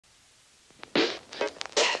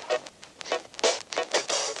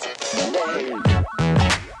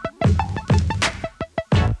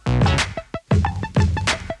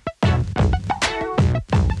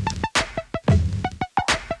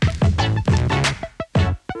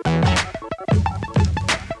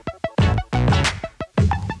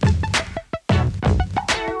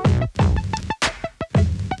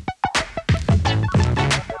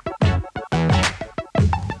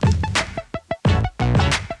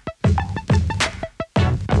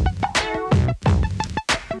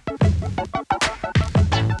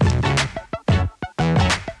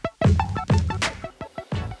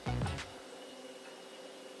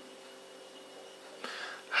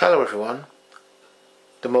Hello everyone.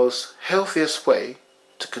 The most healthiest way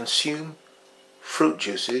to consume fruit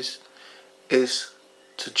juices is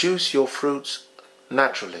to juice your fruits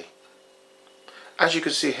naturally. As you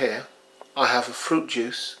can see here, I have a fruit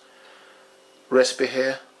juice recipe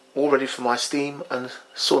here all ready for my steam and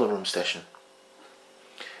sauna room session.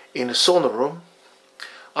 In the sauna room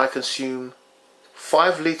I consume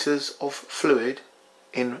 5 litres of fluid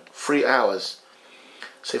in 3 hours.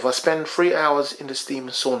 So if I spend 3 hours in the steam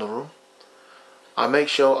and sauna room, I make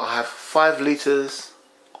sure I have 5 litres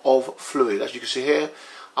of fluid. As you can see here,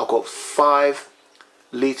 I've got 5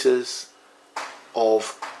 litres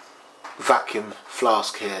of vacuum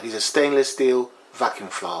flask here. These are stainless steel vacuum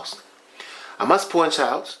flasks. I must point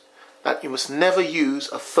out that you must never use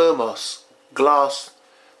a Thermos glass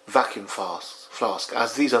vacuum flask,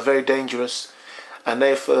 as these are very dangerous and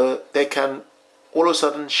they can all of a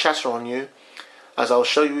sudden shatter on you, as I'll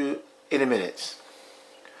show you in a minute.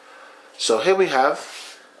 So here we have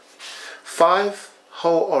 5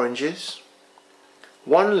 whole oranges,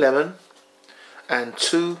 1 lemon and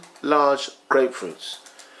 2 large grapefruits.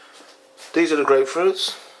 These are the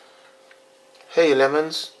grapefruits, here are your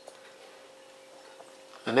lemons,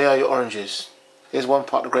 and there are your oranges. Here's one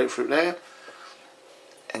part of the grapefruit there,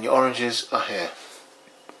 and your oranges are here.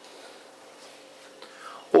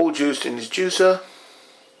 All juiced in this juicer.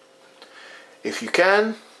 If you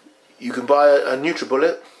can buy a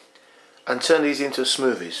NutriBullet and turn these into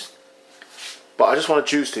smoothies. But I just want to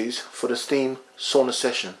juice these for the steam sauna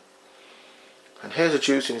session. And here's the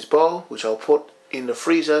juice in this bowl, which I'll put in the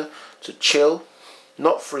freezer to chill,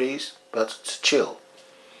 not freeze, but to chill.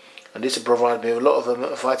 And this will provide me with a lot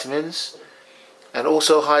of vitamins and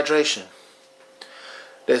also hydration.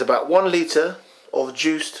 There's about 1 litre of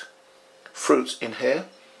juiced fruits in here,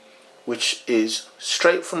 which is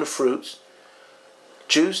straight from the fruits,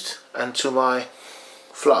 juiced, and to my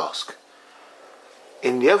flask.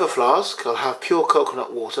 In the other flask I'll have pure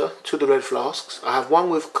coconut water, 2 of the red flasks. I have one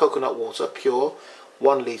with coconut water, pure,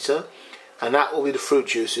 1 litre, and that will be the fruit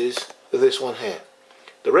juices of this one here.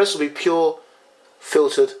 The rest will be pure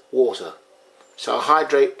filtered water, so I'll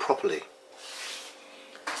hydrate properly.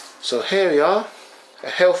 So here we are, a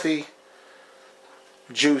healthy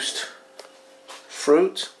juiced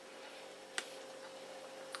fruit,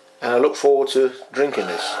 and I look forward to drinking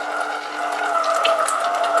this.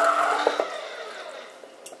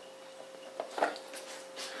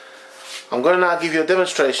 I'm going to now give you a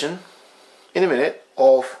demonstration in a minute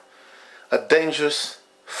of a dangerous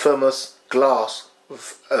Thermos glass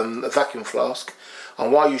vacuum flask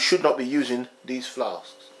and why you should not be using these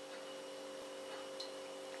flasks.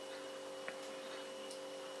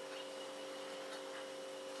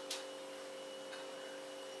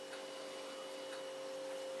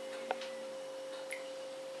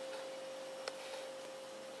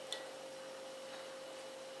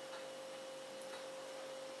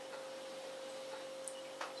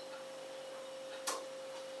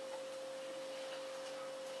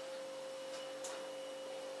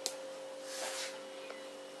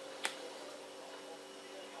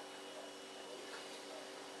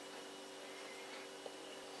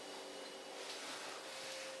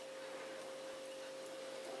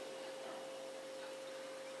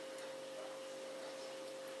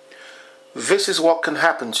 This is what can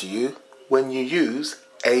happen to you when you use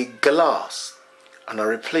a glass, and I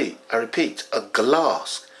repeat, a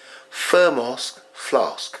glass Thermos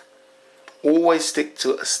flask. Always stick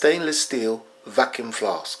to a stainless steel vacuum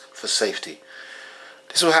flask for safety.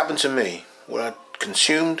 This is what happened to me, where I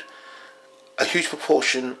consumed a huge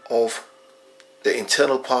proportion of the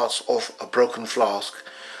internal parts of a broken flask.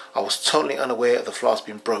 I was totally unaware of the flask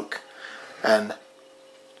being broke, and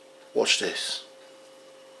watch this.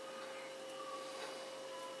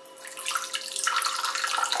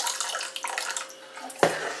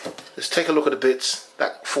 Just take a look at the bits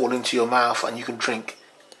that fall into your mouth and you can drink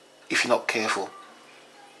if you're not careful.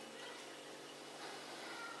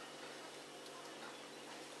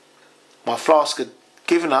 My flask had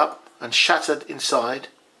given up and shattered inside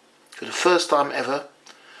for the first time ever,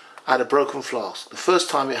 I had a broken flask. The first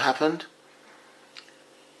time it happened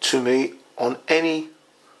to me on any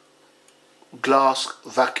glass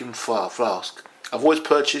vacuum flask. I've always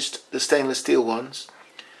purchased the stainless steel ones,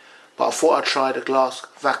 but I thought I'd try the glass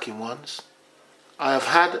vacuum ones. I have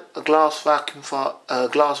had a glass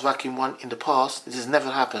vacuum one in the past. This has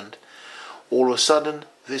never happened. All of a sudden,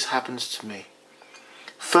 this happens to me.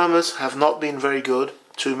 Thermos have not been very good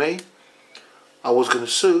to me. I was going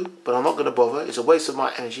to sue, but I'm not going to bother. It's a waste of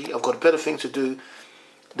my energy. I've got a better thing to do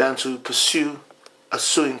than to pursue a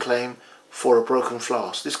suing claim for a broken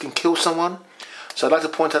flask. This can kill someone. So I'd like to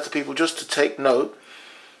point out to people just to take note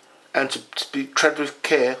and to tread with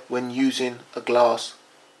care when using a glass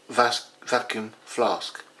vacuum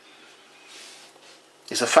flask.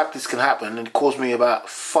 It's a fact this can happen, and it caused me about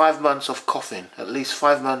 5 months of coughing, at least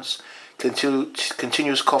 5 months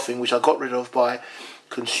continuous coughing, which I got rid of by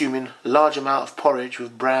consuming large amount of porridge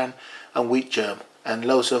with bran and wheat germ and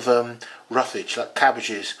loads of roughage like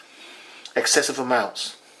cabbages, excessive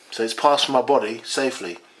amounts. So it's passed from my body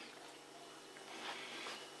safely.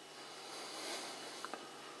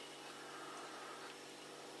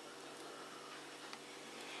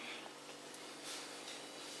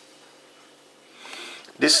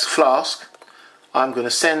 This flask I'm going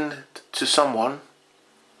to send to someone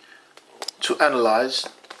to analyse.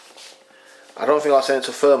 I don't think I'll send it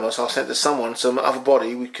to Thermos. I'll send it to someone, some other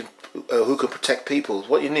body who can protect people.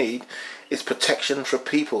 What you need is protection for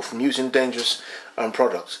people from using dangerous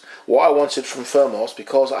products. What I wanted from Thermos,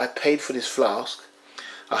 because I paid for this flask,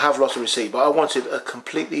 I have lost a receipt, but I wanted a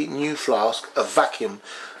completely new flask, a vacuum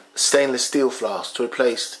stainless steel flask to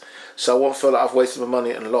replace, so I won't feel like I've wasted my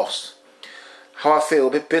money and lost. How I feel,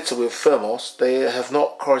 a bit bitter with Thermos. They have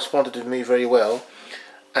not corresponded with me very well,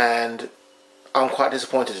 and I'm quite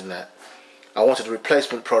disappointed in that. I wanted a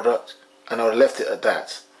replacement product, and I would have left it at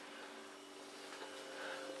that.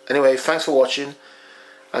 Anyway, thanks for watching,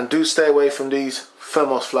 and do stay away from these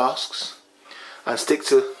Thermos flasks and stick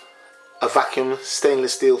to a vacuum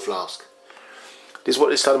stainless steel flask. This is what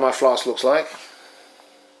this side of my flask looks like.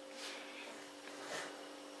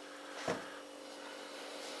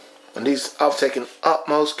 And these, I've taken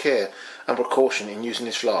utmost care and precaution in using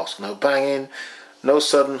this flask. No banging, no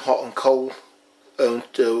sudden hot and cold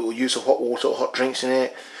use of hot water or hot drinks in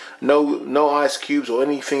it. No ice cubes or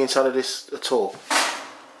anything inside of this at all.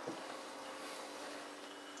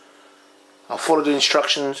 I followed the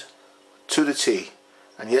instructions to the T,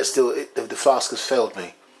 and yet still the flask has failed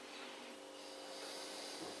me.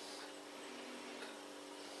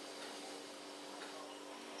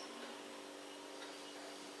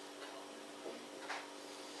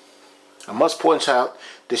 I must point out,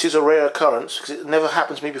 this is a rare occurrence because it never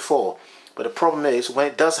happened to me before. But the problem is, when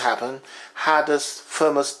it does happen, how does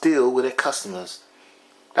Thermos deal with their customers?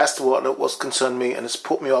 That's what's concerned me, and it's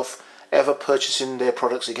put me off ever purchasing their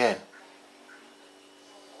products again.